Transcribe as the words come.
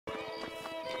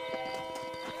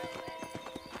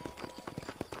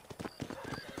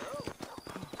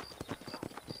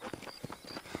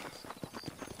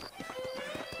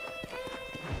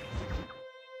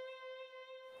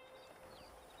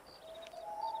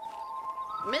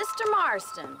Mr.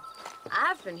 Marston,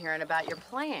 I've been hearing about your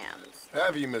plans.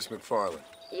 Have you, Miss McFarland?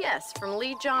 Yes, from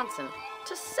Lee Johnson,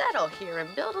 to settle here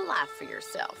and build a life for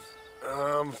yourself.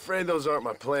 I'm afraid those aren't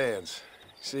my plans.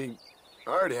 See, I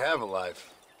already have a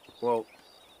life. Well,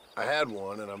 I had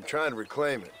one, and I'm trying to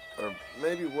reclaim it. Or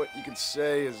maybe what you could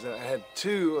say is that I had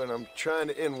two, and I'm trying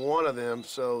to end one of them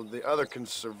so the other can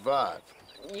survive.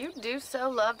 You do so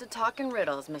love to talk in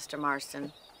riddles, Mr.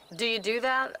 Marston. Do you do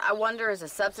that, I wonder, as a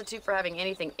substitute for having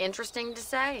anything interesting to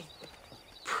say?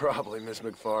 Probably, Miss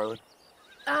McFarland.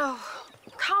 Oh,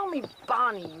 call me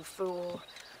Bonnie, you fool.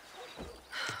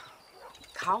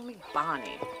 Call me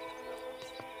Bonnie.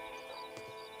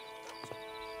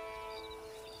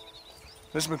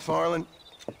 Miss McFarland,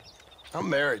 I'm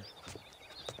married.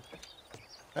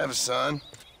 I have a son.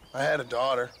 I had a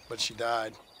daughter, but she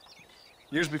died.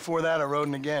 Years before that, I rode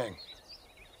in a gang.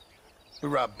 We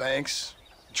robbed banks,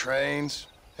 trains,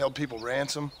 held people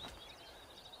ransom.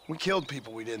 We killed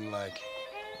people we didn't like.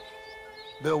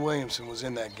 Bill Williamson was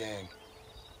in that gang.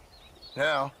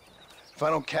 Now, if I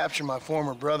don't capture my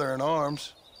former brother in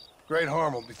arms, great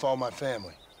harm will befall my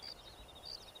family.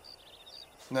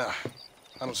 Now,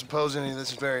 I don't suppose any of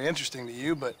this is very interesting to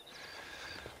you, but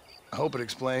I hope it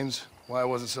explains why I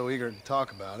wasn't so eager to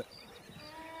talk about it.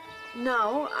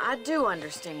 No, I do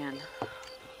understand.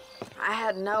 I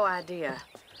had no idea.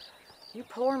 You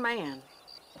poor man.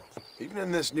 Even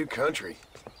in this new country,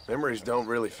 memories don't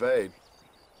really fade.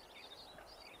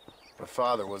 My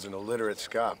father was an illiterate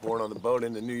Scot born on the boat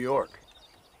into New York.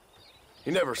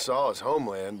 He never saw his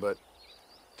homeland, but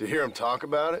to hear him talk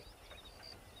about it,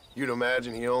 you'd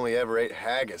imagine he only ever ate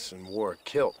haggis and wore a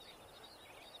kilt.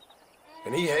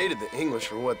 And he hated the English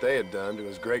for what they had done to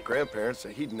his great-grandparents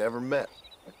that he'd never met.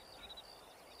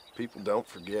 People don't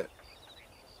forget.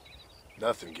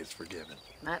 Nothing gets forgiven.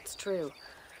 That's true,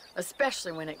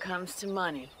 especially when it comes to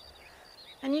money.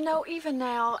 And you know, even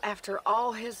now, after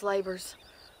all his labors,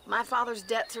 my father's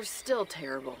debts are still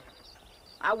terrible.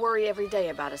 I worry every day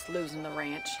about us losing the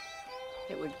ranch.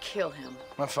 It would kill him.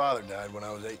 My father died when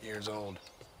I was 8 years old.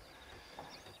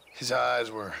 His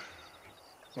eyes were,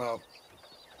 well,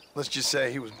 let's just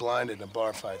say he was blinded in a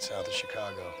bar fight south of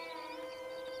Chicago.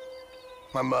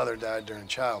 My mother died during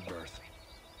childbirth.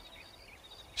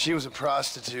 She was a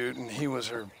prostitute, and he was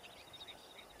her,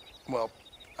 well,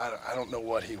 I don't know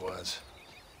what he was.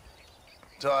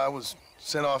 So I was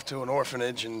sent off to an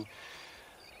orphanage and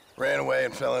ran away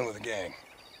and fell in with a gang.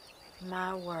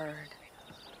 My word.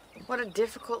 What a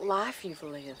difficult life you've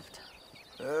lived.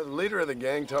 The leader of the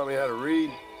gang taught me how to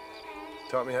read,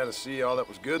 taught me how to see all that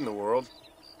was good in the world.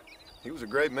 He was a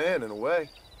great man in a way.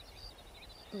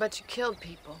 But you killed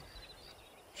people.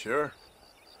 Sure.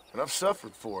 And I've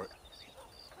suffered for it.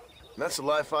 And that's the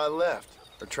life I left,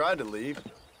 or tried to leave.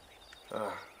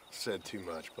 Said too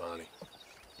much, Bonnie.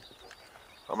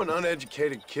 I'm an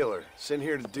uneducated killer, sent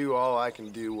here to do all I can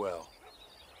do well.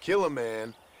 Kill a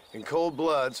man in cold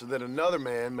blood so that another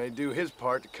man may do his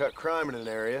part to cut crime in an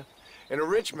area, and a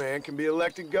rich man can be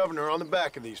elected governor on the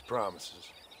back of these promises.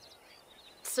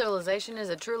 Civilization is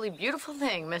a truly beautiful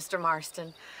thing, Mr.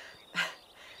 Marston.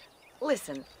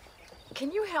 Listen,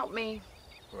 can you help me?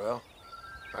 Well,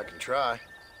 I can try.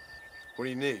 What do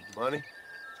you need, money?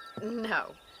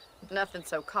 No, nothing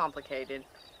so complicated.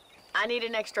 I need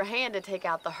an extra hand to take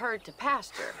out the herd to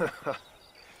pasture.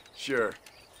 Sure.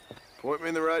 Point me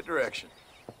in the right direction.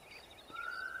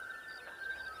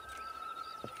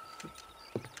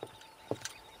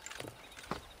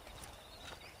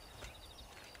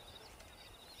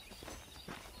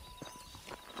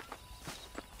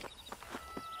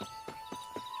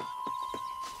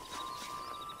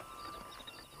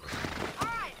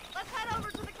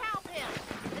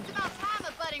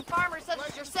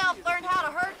 Yourself learned how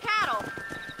to herd cattle.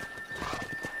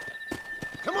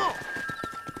 Come on!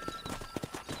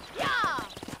 Yeah!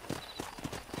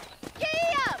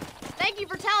 Yeah! Thank you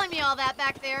for telling me all that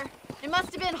back there. It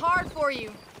must have been hard for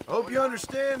you. I hope you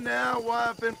understand now why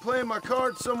I've been playing my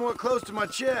cards somewhat close to my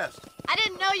chest. I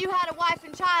didn't know you had a wife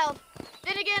and child.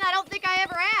 Then again, I don't think I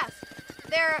ever asked.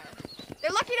 They're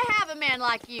lucky to have a man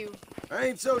like you. I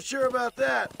ain't so sure about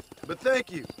that, but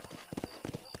thank you.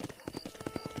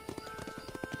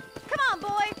 Come on,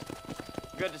 boy.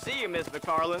 Good to see you, Miss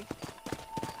McFarland.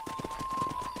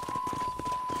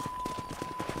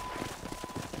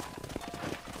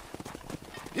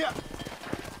 Yeah.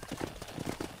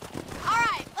 All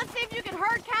right, let's see if you can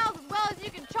herd cows as well as you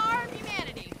can charm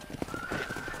humanity.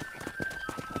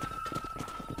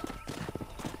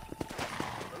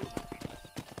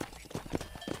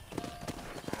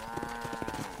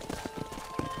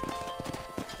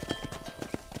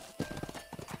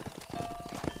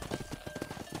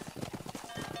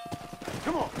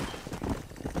 Come on.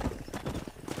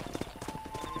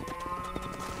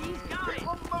 He's got it. Keep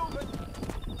 'em moving.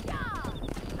 Yeah.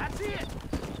 That's it.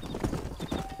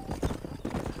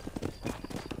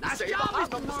 Nice Stay job, behind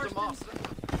Mr. them, Mr. Marston.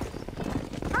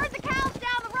 Herd the cows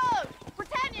down the road.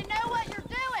 Pretend you know what you're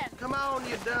doing. Come on,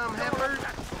 you dumb heifers.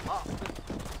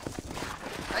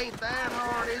 Ain't that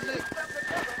hard, is it?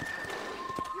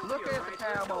 Look at the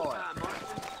cowboy.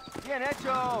 Yeah, that's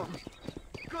all.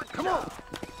 Good. Come on.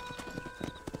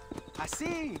 I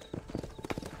see.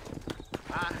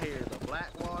 I hear the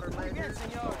Blackwater Letters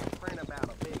senor. print about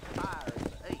a big fire in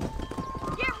the east.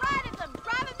 Get right at them.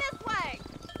 Drive them this way.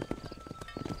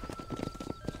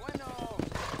 Bueno.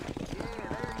 Yeah,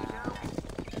 there you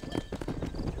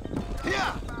go.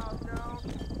 Yeah. About dog.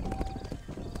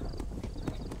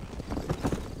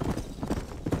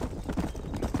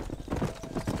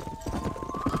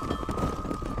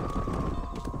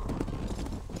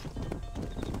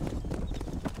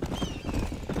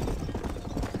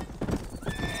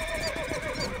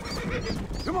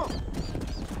 Come on.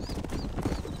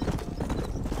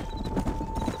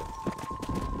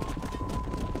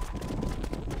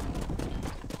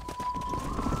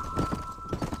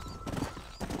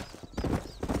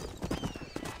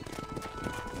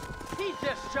 He's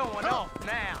just showing off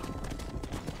now.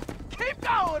 Keep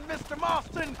going, Mr.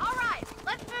 Marston. All right,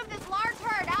 let's move this large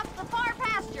herd out to the far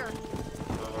pasture.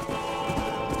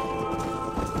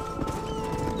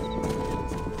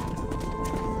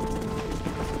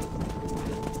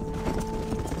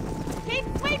 Keep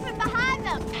sweeping behind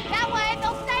them. That way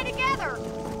they'll stay together.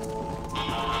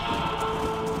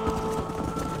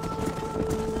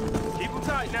 Keep them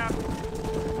tight now.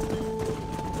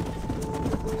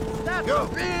 That's Go. a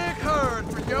big herd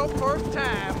for your first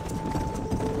time.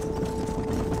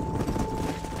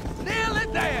 Nearly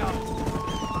there.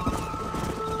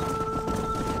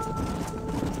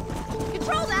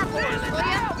 Control that horse, Nearly will there,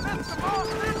 ya? Mr.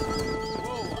 Marston.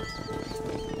 Whoa.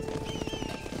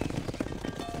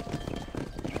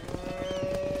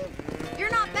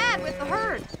 You're not bad with the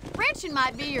herd. Ranching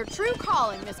might be your true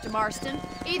calling, Mr. Marston.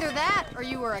 Either that or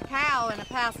you were a cow in a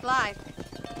past life.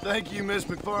 Thank you, Miss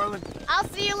McFarland. I'll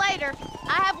see you later.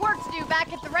 I have work to do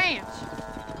back at the ranch.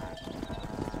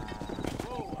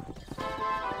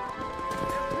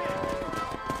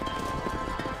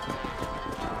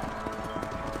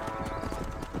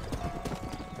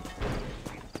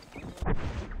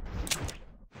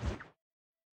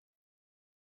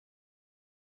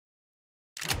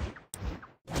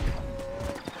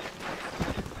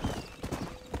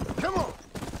 Come on.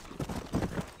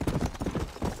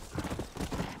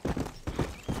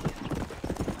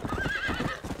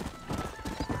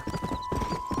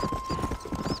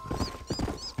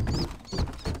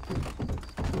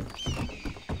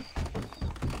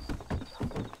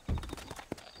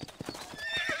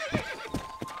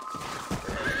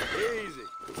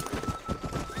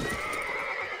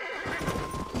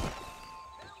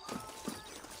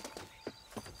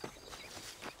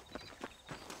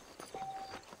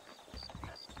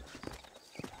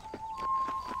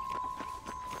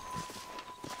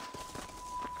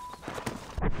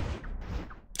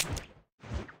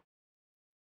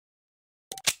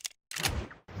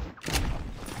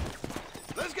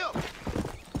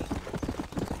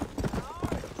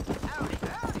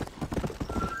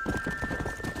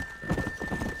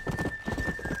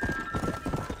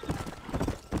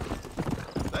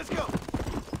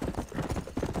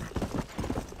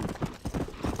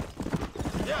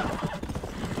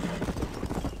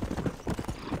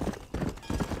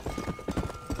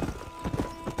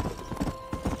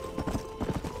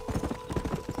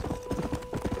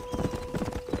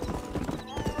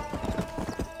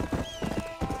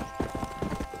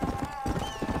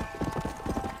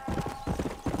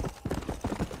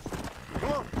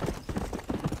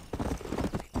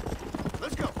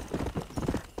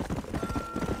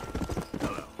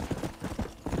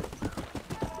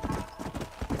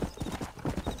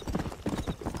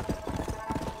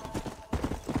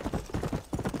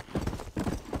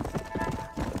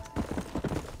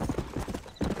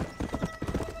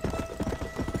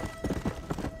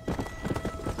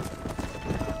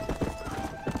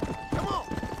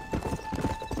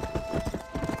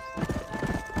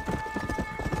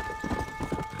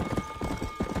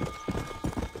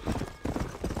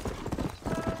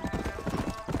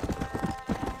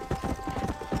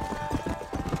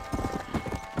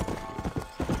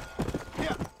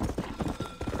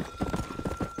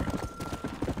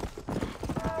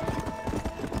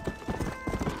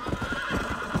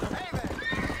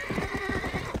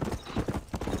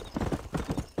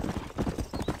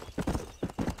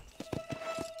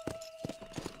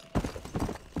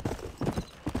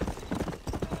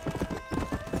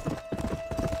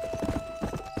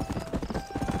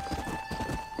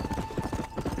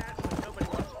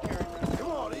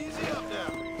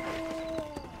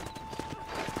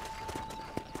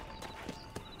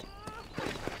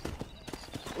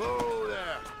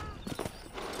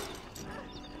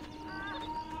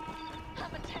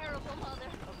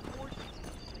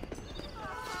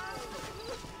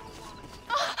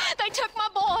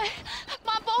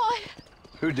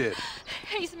 Who did?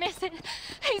 He's missing.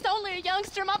 He's only a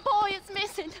youngster. My boy is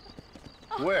missing.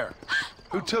 Where?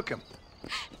 Who took him?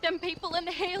 Them people in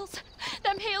the hills.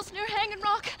 Them hills near Hanging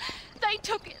Rock. They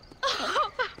took it.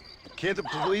 Can't the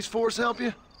police force help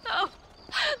you? No.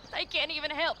 They can't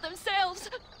even help themselves.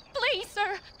 Please,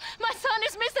 sir. My son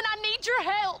is missing. I need your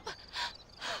help.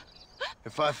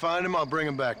 If I find him, I'll bring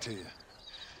him back to you.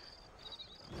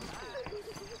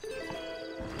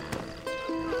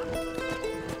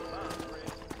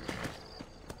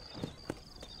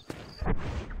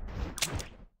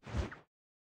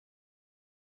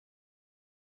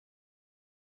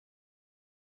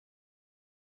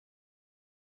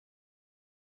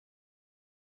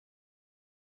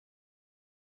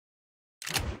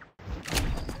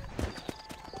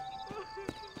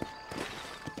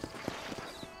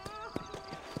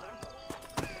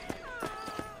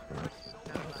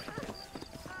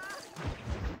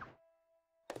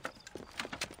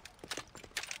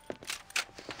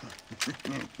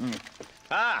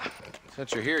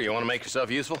 Since you're here, you want to make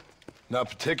yourself useful? Not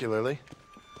particularly.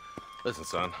 Listen,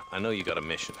 son, I know you got a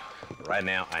mission, but right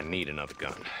now I need another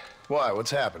gun. Why? What's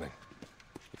happening?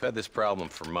 We've had this problem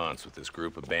for months with this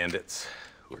group of bandits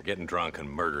who are getting drunk and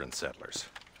murdering settlers.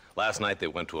 Last night they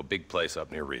went to a big place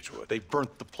up near Ridgewood. They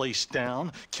burnt the place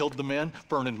down, killed the men,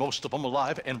 burning most of them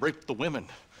alive, and raped the women.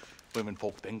 Women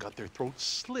folk then got their throats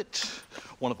slit.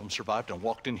 One of them survived and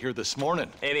walked in here this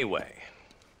morning. Anyway,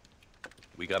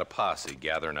 we got a posse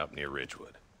gathering up near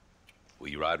Ridgewood. Will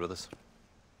you ride with us?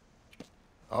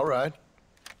 All right.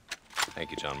 Thank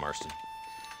you, John Marston.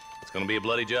 It's gonna be a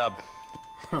bloody job.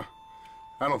 I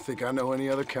don't think I know any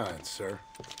other kind, sir.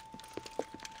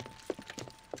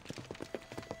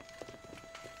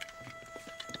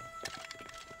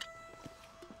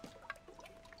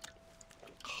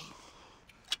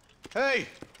 Hey,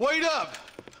 wait up!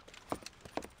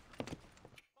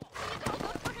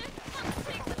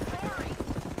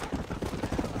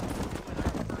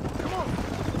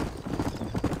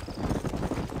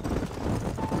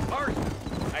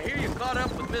 Up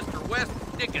with Mr. West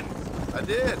Dickens. I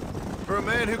did. For a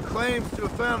man who claims to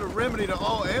have found a remedy to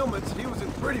all ailments, he was in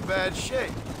pretty bad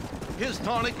shape. His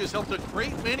tonic has helped a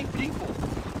great many people.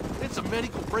 It's a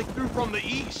medical breakthrough from the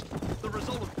East, the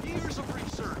result of years of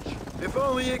research. If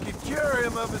only it could cure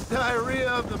him of his diarrhea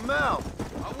of the mouth.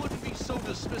 I wouldn't be so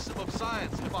dismissive of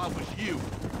science if I was you.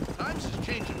 Times is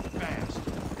changing fast.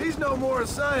 He's no more a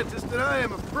scientist than I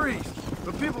am a priest.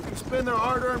 But people can spend their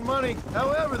hard-earned money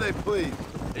however they please.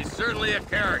 He's certainly a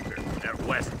character, that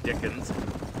West Dickens.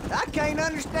 I can't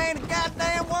understand a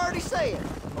goddamn word he said.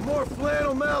 A more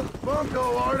flannel-mouthed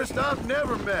bunco artist I've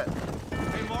never met.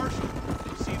 Hey, Marshal,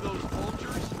 you see those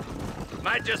vultures?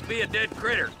 Might just be a dead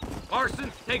critter.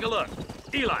 Marston, take a look.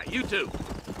 Eli, you too.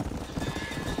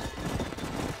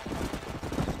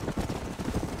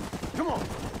 Come on.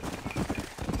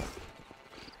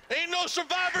 Ain't no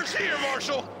survivors here,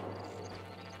 Marshal!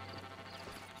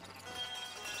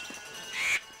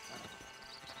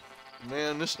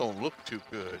 Man, this don't look too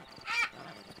good.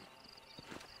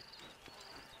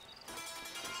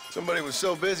 Somebody was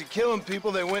so busy killing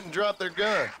people, they went and dropped their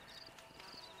gun.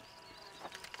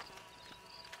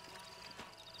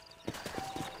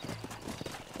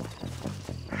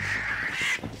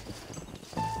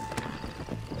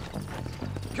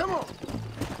 Come on.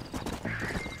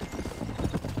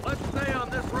 Let's stay on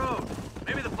this road.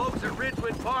 Maybe the folks at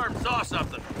Ridgewood Farm saw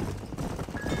something.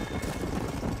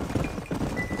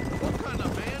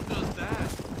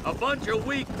 A bunch of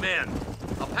weak men.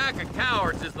 A pack of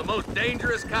cowards is the most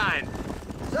dangerous kind.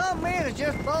 Some men are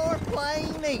just born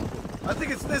plain evil. I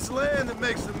think it's this land that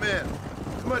makes the men,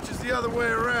 as much as the other way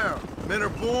around. Men are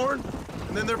born,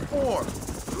 and then they're formed.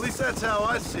 At least that's how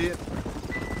I see it.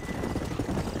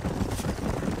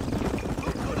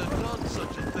 Who could have done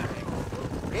such a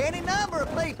thing? Any number of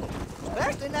people,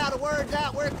 especially now the word's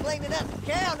out we're cleaning up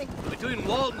the county. Between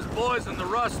Walton's boys and the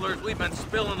rustlers, we've been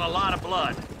spilling a lot of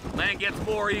blood. Man gets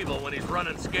more evil when he's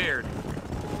running scared.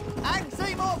 I can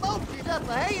see more vultures up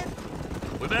ahead.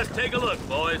 We best take a look,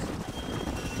 boys.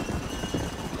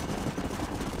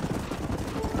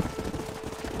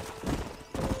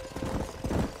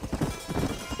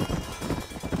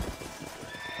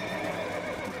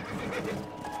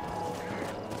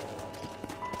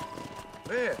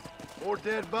 Man, more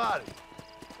dead bodies.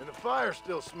 And the fire's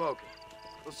still smoking.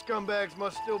 Those scumbags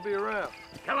must still be around.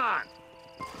 Come on.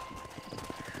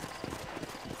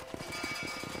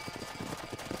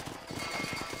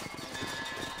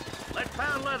 Let's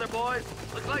pound leather, boys.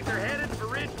 Looks like they're headed for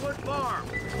Ridgewood Farm.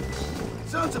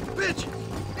 Sons of bitches!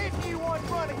 Didn't you once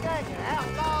run a gang of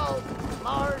outlaws,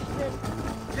 Marston?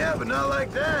 Yeah, but not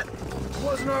like that.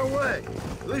 wasn't our way.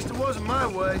 At least it wasn't my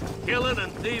way. Killing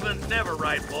and thieving's never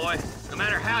right, boy. No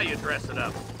matter how you dress it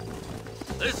up.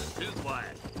 This is too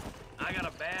quiet. I got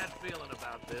a bad feeling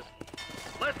about this.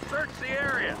 Let's search the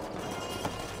area.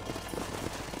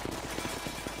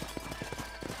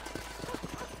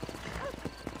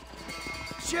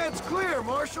 Shed's clear,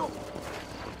 Marshal.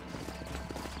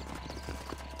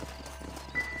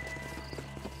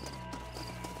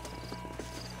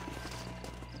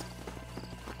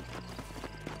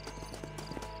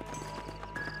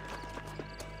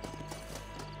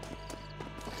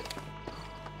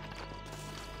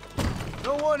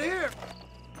 No one here.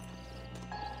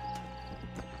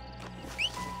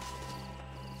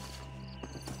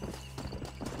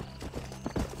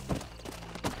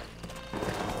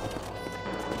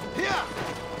 Here.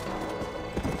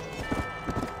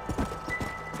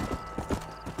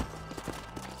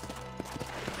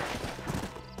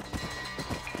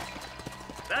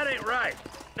 That ain't right.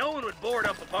 No one would board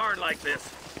up a barn like this.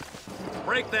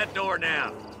 Break that door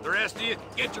now. The rest of you,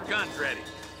 get your guns ready.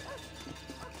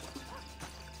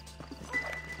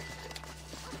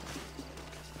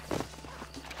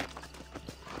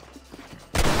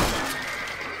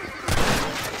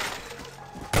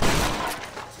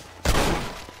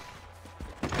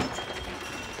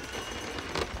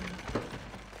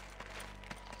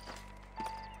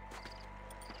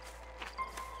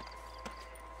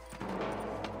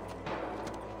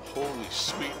 Holy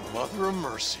sweet mother of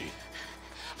mercy.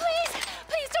 Please,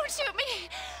 please don't shoot me.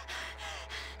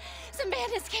 Some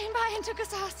bandits came by and took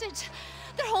us hostage.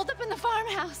 They're holed up in the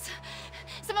farmhouse.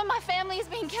 Some of my family is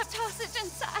being kept hostage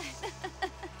inside.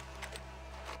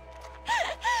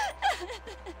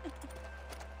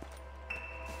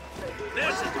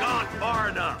 This has gone far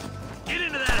enough. Get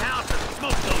into that house and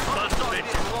smoke those sons of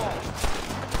bitches.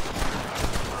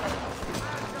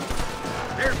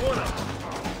 Here's one of them.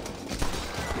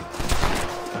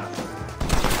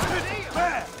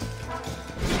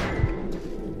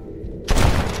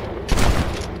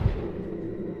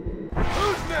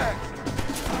 Who's next?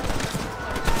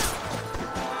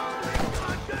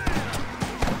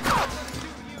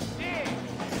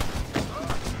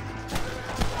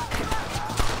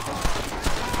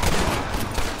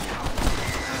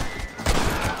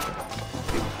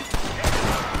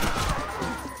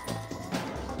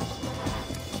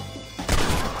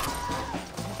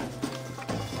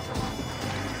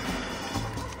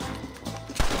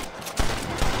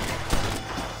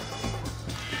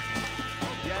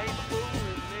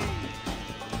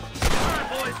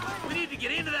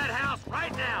 Get into that house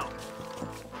right now!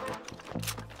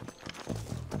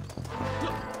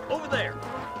 Look, over there!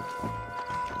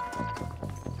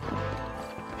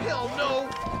 Hell no!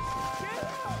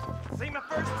 This ain't my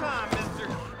first time, mister.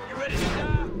 You ready to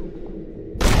die?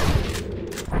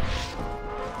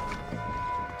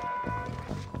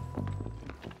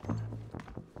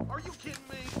 Are you kidding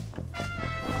me?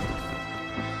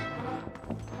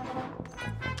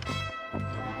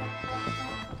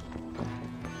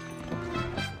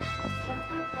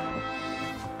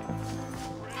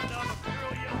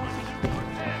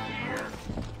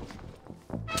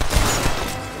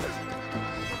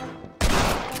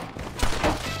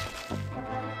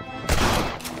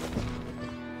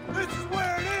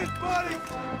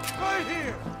 Right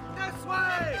here! This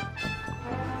way!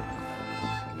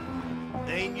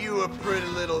 Ain't you a pretty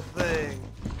little thing?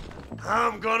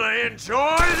 I'm gonna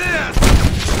enjoy this!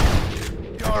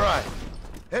 You all right?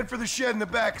 Head for the shed in the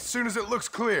back as soon as it looks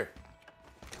clear.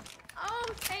 Oh,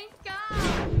 thank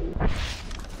God.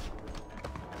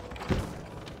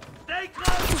 Stay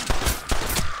close!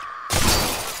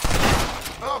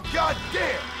 Oh, God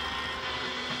damn!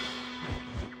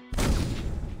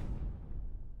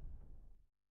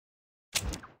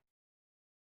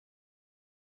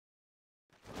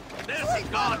 This has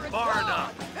gone far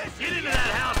enough. Get into that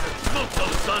house and smoke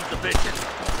those sons of bitches.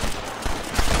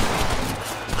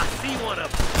 I see one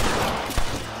of them.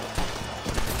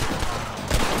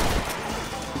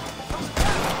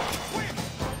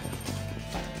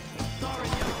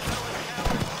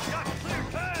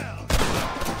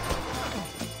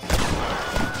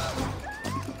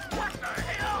 What the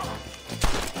hell?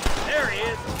 There he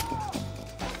is.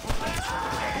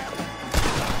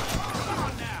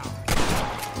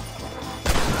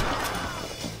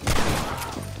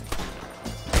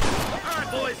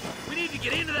 Boys, we need to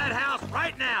get into that house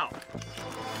right now.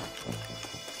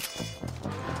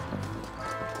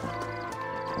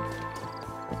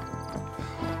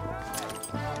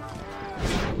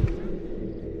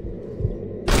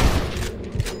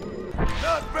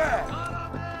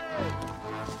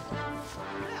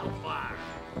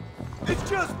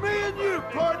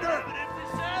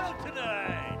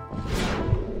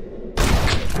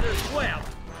 swept.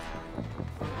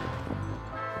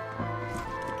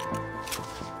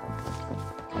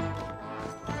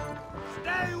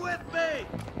 Stay with me!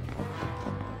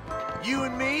 You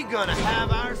and me gonna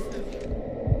have our...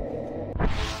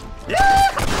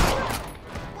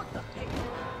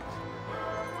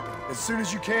 As soon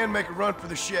as you can, make a run for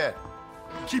the shed.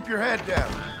 Keep your head down.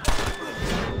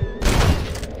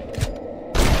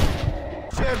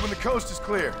 Shed when the coast is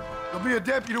clear. There'll be a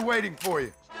deputy waiting for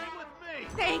you. Stay with me!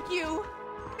 Thank you.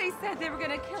 They said they were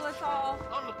gonna kill us all.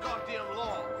 On the goddamn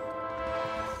law.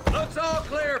 Looks all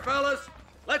clear, fellas.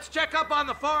 Let's check up on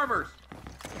the farmers.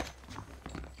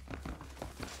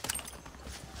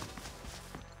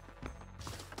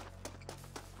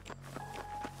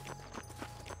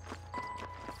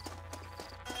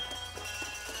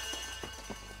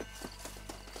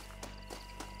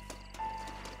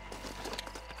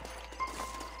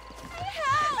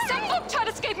 Some folk tried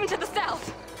escaping to the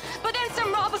south, but then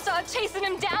some robbers started chasing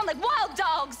him down like wild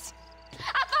dogs.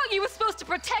 I thought you were supposed to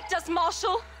protect us,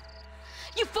 Marshal.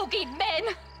 You folk ain't men.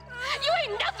 You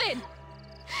ain't nothing.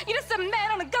 You're just some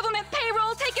man on a government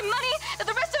payroll taking money that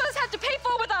the rest of us have to pay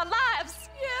for with our lives.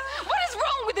 Yeah. What is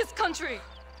wrong with this country?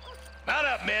 Mount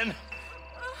up, men.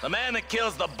 The man that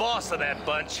kills the boss of that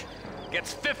bunch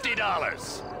gets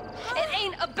 $50. It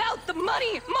ain't about the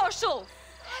money, Marshal.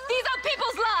 These are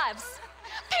people's lives,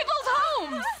 people's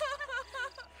homes.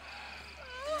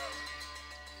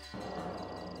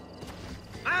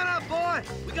 Man up, boy!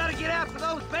 We gotta get after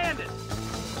those bandits!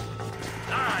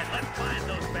 All right, let's find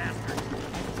those bastards.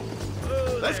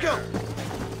 Ooh, Let's there. go!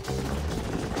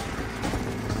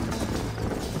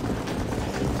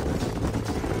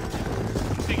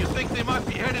 Do you think they might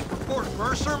be headed for Fort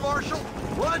Mercer, Marshal?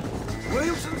 What?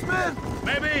 Williamson's men?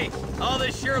 Maybe. All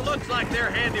this sure looks like their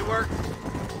handiwork.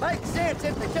 Makes sense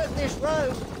if they took this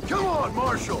road. Come on,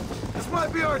 Marshal! This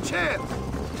might be our chance!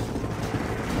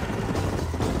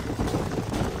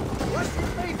 What's your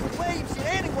beef with Williamson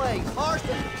anyway,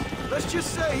 Marston? Let's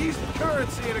just say he's the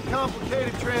currency in a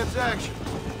complicated transaction.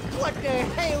 What the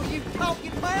hell you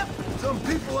talking about? Some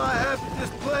people I have the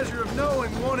displeasure of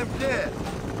knowing want him dead.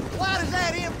 Why does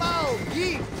that involve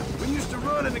you? We used to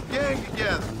run in a gang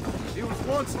together. He was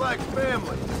once like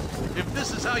family. If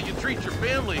this is how you treat your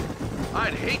family,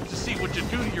 I'd hate to see what you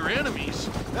do to your enemies.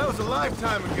 That was a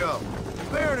lifetime ago.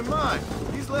 And bearing in mind,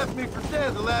 he's left me for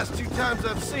dead the last 2 times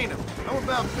I've seen him. I'm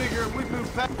about figuring we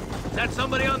moved past... Is that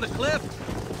somebody on the cliff?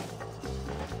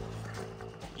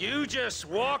 You just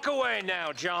walk away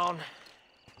now, John.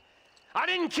 I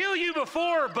didn't kill you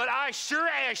before, but I sure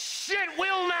as shit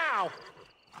will now.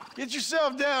 Get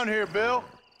yourself down here, Bill.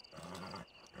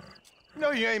 You know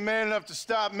you ain't man enough to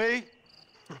stop me.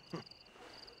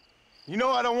 You know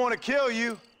I don't want to kill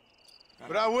you,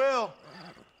 but I will.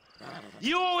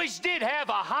 You always did have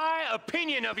a high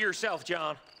opinion of yourself,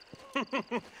 John.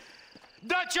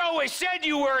 Dutch always said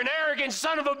you were an arrogant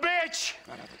son of a bitch.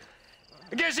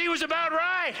 I guess he was about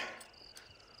right.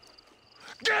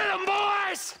 Get him,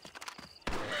 boys!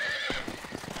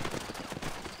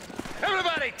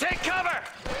 Everybody, take cover!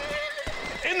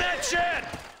 In that shed!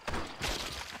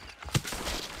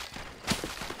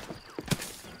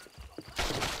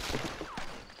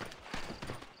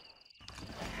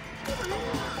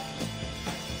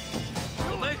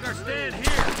 We'll make our stand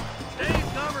here. Stay in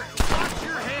cover and watch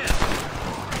your head.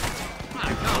 My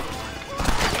God.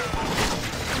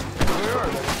 Where are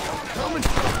they? Coming.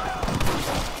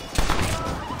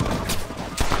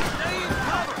 Stay in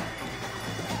cover.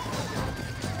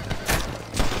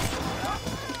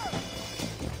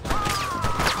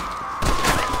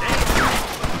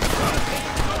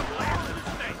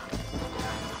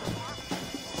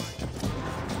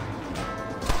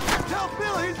 Tell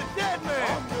Bill he's a dead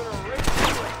man.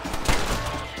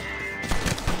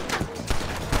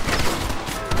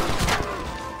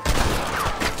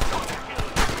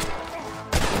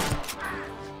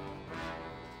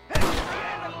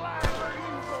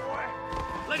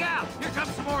 Look out! Here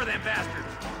comes some more of them bastards.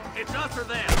 It's us or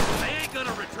them. They ain't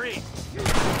gonna retreat.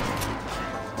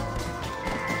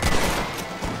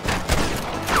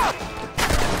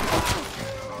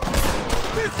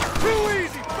 This is too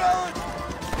easy, fellas.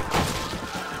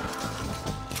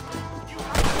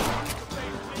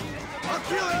 I'll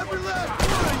kill every last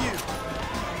one of you.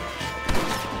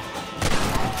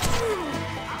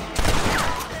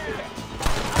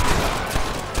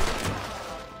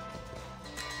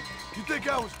 You think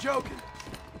I was joking?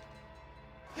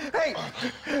 Hey,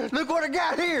 look what I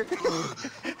got here.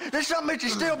 There's something that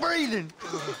you're still breathing.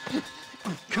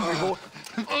 Come here, boy.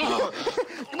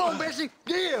 Come on, Bessie,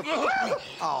 give.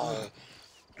 Oh.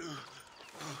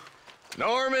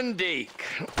 Norman Deek.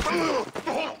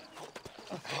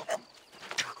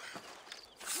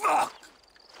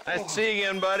 Nice to see you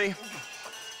again, buddy.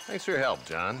 Thanks for your help,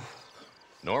 John.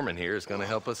 Norman here is gonna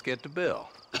help us get to Bill.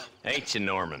 Ain't you,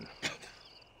 Norman?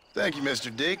 Thank you,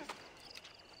 Mr. Dick.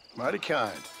 Mighty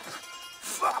kind.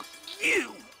 Fuck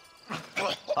you!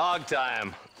 Hog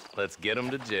time. Let's get him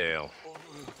to jail.